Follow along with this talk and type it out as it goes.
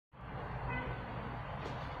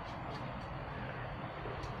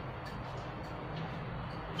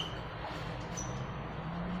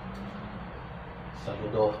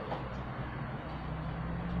saludo.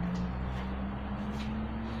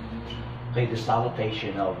 Okay, the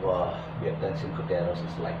salutation of Biagtan Cinco Teros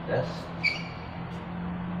is like this.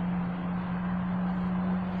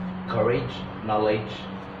 Courage, knowledge,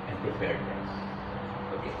 and preparedness.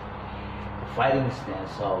 Okay. The fighting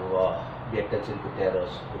stance of Biagtan Cinco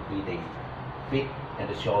Teros would be the feet and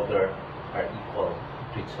the shoulder are equal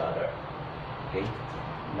to each other. Okay.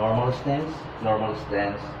 Normal stance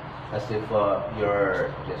as if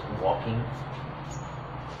you're just walking,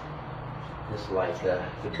 just like the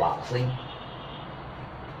boxing.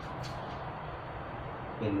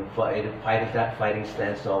 In the fighting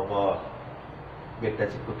stance of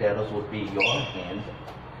Biagtan Cinco Teros would be your hand,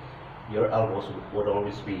 your elbows would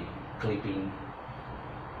always be clipping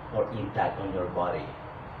or intact on your body.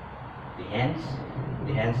 The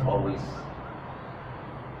hands always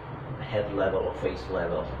head level or face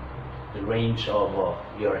level. The range of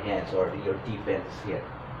your hands or your defense is here,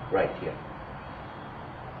 right here.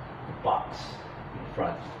 The box in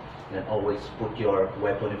front. And then always put your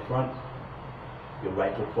weapon in front. Your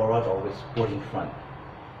right foot forward, always put in front.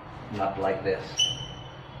 Not like this.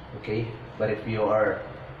 Okay? But if you are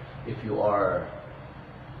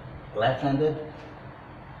left-handed,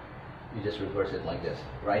 you just reverse it like this.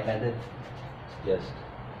 Right-handed, just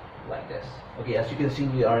like this. Okay, as you can see,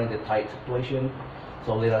 we are in the tight situation,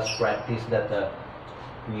 so let us practice that.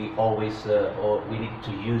 We always we need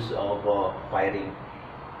to use of fighting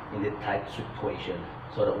in the tight situation,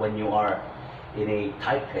 so that when you are in a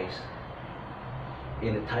tight place,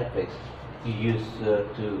 you use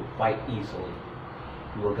to fight easily.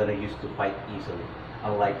 You are gonna use to fight easily.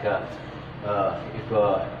 Unlike if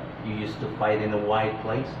you used to fight in a wide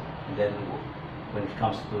place, and then when it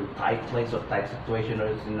comes to tight place or tight situation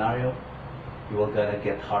or scenario, you are gonna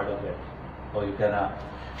get hard of it, or you're gonna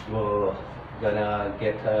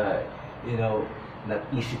get not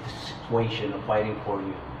easy situation of fighting for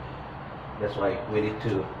you. That's why we need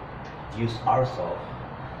to use ourselves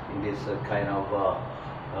in this kind of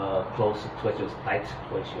close situation, tight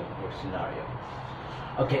situation or scenario.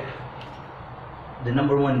 Okay, the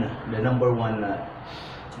number one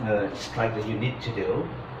strike that you need to do,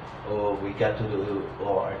 or we got to do,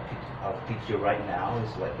 or I'll teach you right now,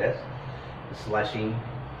 is like this. The slashing.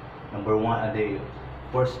 Number one, the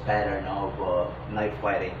first pattern of knife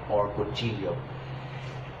fighting, or cuchillo.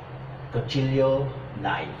 Cuchillo,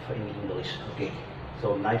 knife in English. Okay,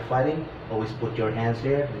 so knife fighting, always put your hands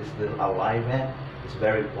here. This is the alive hand. It's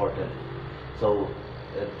very important. So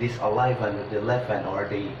this alive hand, the left hand, or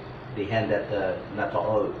the hand that not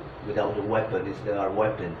all without the weapon, is our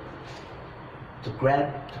weapon. To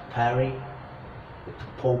grab, to parry, to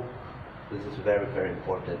poke. This is very, very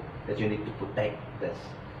important. That you need to protect this.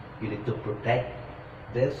 You need to protect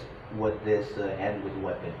this with this hand with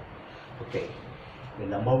weapon. Okay. The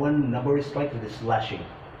number strike is slashing.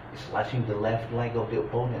 Slashing the left leg of the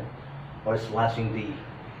opponent, or slashing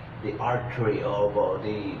the artery of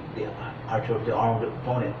the artery of the arm of the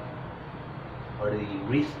opponent, or the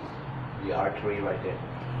wrist, the artery right there.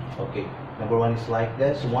 Okay. Number one is like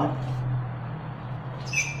this. One.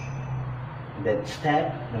 And then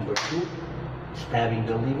stab. Number two, stabbing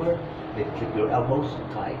the liver. Then keep your elbows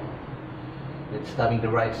tight. Then stabbing the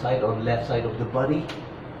right side or left side of the body.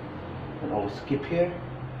 And always keep here.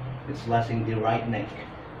 Then slashing the right neck.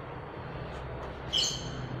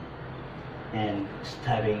 And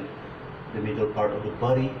stabbing the middle part of the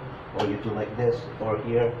body. Or you do like this, or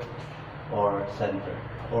here, or center,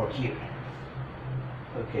 or here.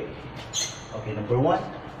 Okay. Okay, number 1,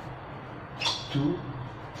 2,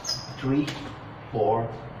 3, 4,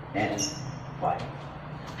 and 5.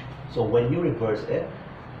 So when you reverse it,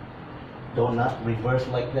 do not reverse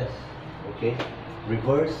like this. Okay?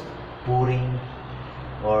 Reverse, putting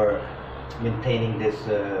or maintaining this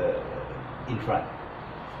in front.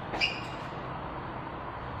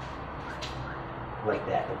 Like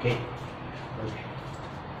that, okay? Okay.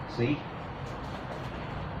 See?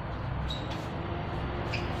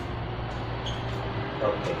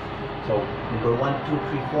 Okay. So number 1, 2,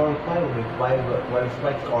 3, 4, and 5. We have 5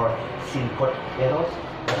 strikes or Cinco Teros.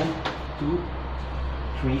 1, 2,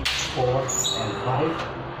 3, 4, and 5.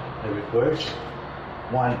 The reverse.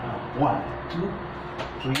 1, 2,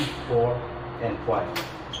 3, 4, and 5.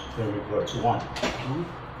 The reverse. 1, 2,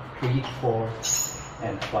 3, 4,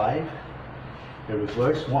 and 5. The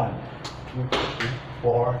reverse. 1, 2, 3,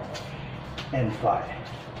 4, and 5.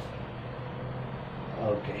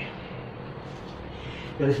 Okay.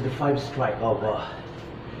 That is the 5 strike of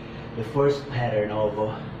the first pattern of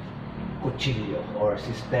Cuchillo or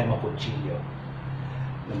Sistema Cuchillo.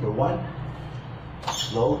 Number 1,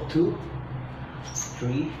 slow, 2,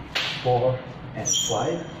 3, 4, and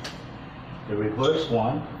 5. The reverse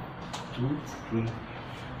 1, 2, 3,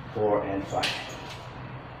 4, and 5.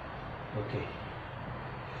 Okay.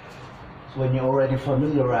 So when you already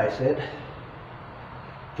familiarize it,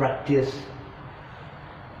 practice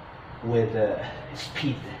with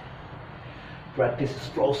speed. Practice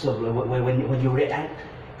explosive. When you react,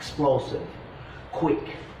 explosive,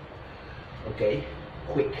 quick. Okay,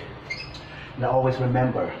 quick. Now always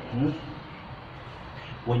remember,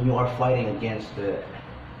 when you are fighting against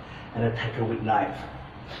an attacker with knife,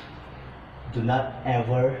 do not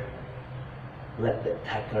ever let the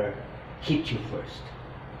attacker hit you first.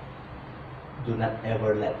 Do not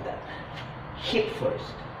ever let that. Hit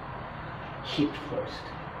first. Hit first.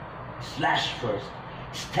 Slash first.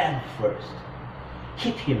 Stab first.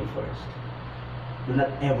 Hit him first. Do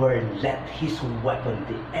not ever let his weapon,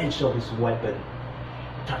 the edge of his weapon,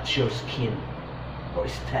 touch your skin or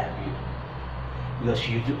stab you. Because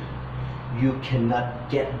you cannot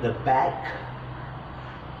get the back,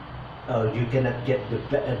 you cannot get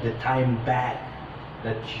the time back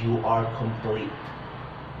that you are complete.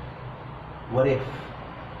 What if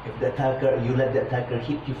the attacker, you let the attacker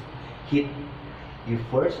hit you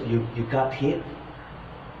first, you got hit,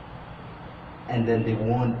 and then the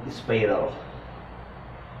wound is fatal?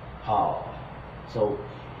 How? So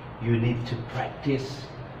you need to practice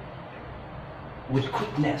with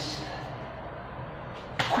quickness.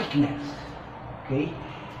 Quickness. Okay?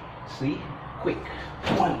 See? Quick.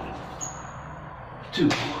 1, 2,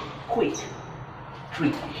 quick.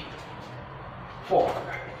 3, 4.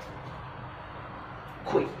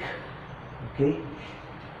 Quick. Okay?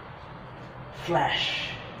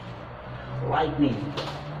 Flash. Lightning.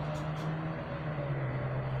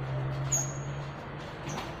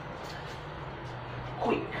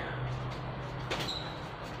 Quick.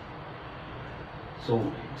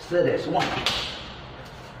 So say this. 1.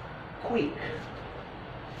 Quick.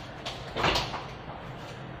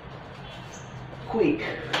 Quick.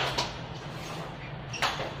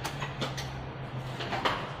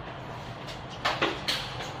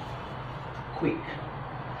 Quick.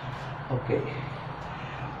 Okay.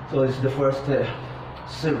 So it's the first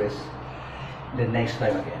series. The next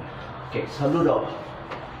time again. Okay. Saludo.